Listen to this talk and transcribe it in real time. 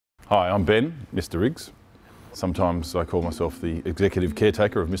Hi, I'm Ben, Mr Riggs. Sometimes I call myself the executive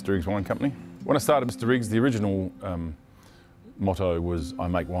caretaker of Mr Riggs Wine Company. When I started Mr Riggs, the original motto was, I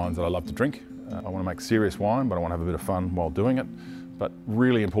make wines that I love to drink. I want to make serious wine, but I want to have a bit of fun while doing it. But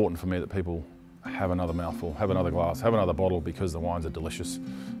really important for me that people have another mouthful, have another glass, have another bottle, because the wines are delicious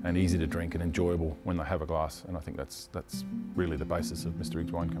and easy to drink and enjoyable when they have a glass. And I think that's really the basis of Mr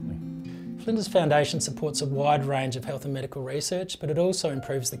Riggs Wine Company. Flinders Foundation supports a wide range of health and medical research, but it also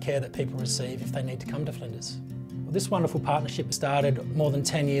improves the care that people receive if they need to come to Flinders. Well, this wonderful partnership started more than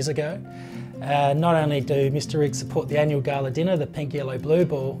 10 years ago. Not only do Mr Riggs support the annual gala dinner, the Pink, Yellow, Blue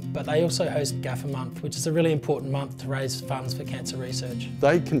Ball, but they also host Gaffer Month, which is a really important month to raise funds for cancer research.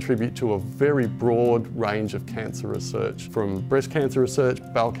 They contribute to a very broad range of cancer research, from breast cancer research,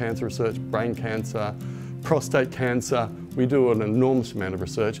 bowel cancer research, brain cancer, prostate cancer. We do an enormous amount of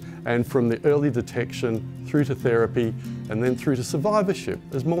research, and from the early detection through to therapy and then through to survivorship.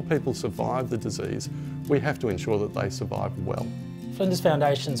 As more people survive the disease, we have to ensure that they survive well. Flinders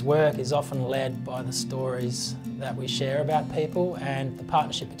Foundation's work is often led by the stories that we share about people, and the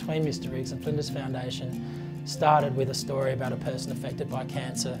partnership between Mr Riggs and Flinders Foundation started with a story about a person affected by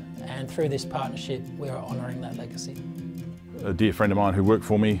cancer, and through this partnership we are honouring that legacy. A dear friend of mine who worked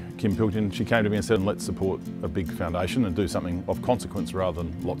for me, Kim Pilton, she came to me and said, let's support a big foundation and do something of consequence rather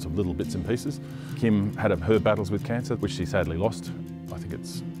than lots of little bits and pieces. Kim had her battles with cancer, which she sadly lost. I think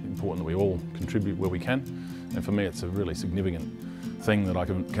it's important that we all contribute where we can, and for me it's a really significant thing that I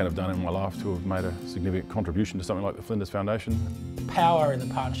can have done in my life to have made a significant contribution to something like the Flinders Foundation. The power in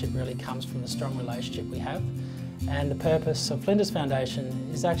the partnership really comes from the strong relationship we have, and the purpose of Flinders Foundation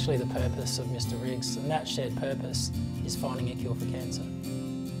is actually the purpose of Mr Riggs, and that shared purpose is finding a cure for cancer.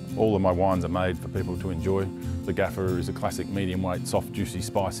 All of my wines are made for people to enjoy. The Gaffer is a classic medium weight, soft, juicy,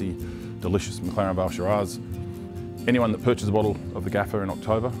 spicy, delicious McLaren Shiraz. Anyone that purchases a bottle of the Gaffer in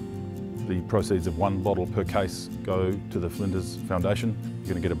October, the proceeds of one bottle per case go to the Flinders Foundation.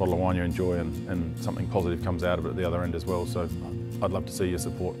 You're going to get a bottle of wine you enjoy, and something positive comes out of it at the other end as well. So I'd love to see your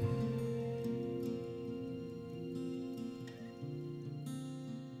support.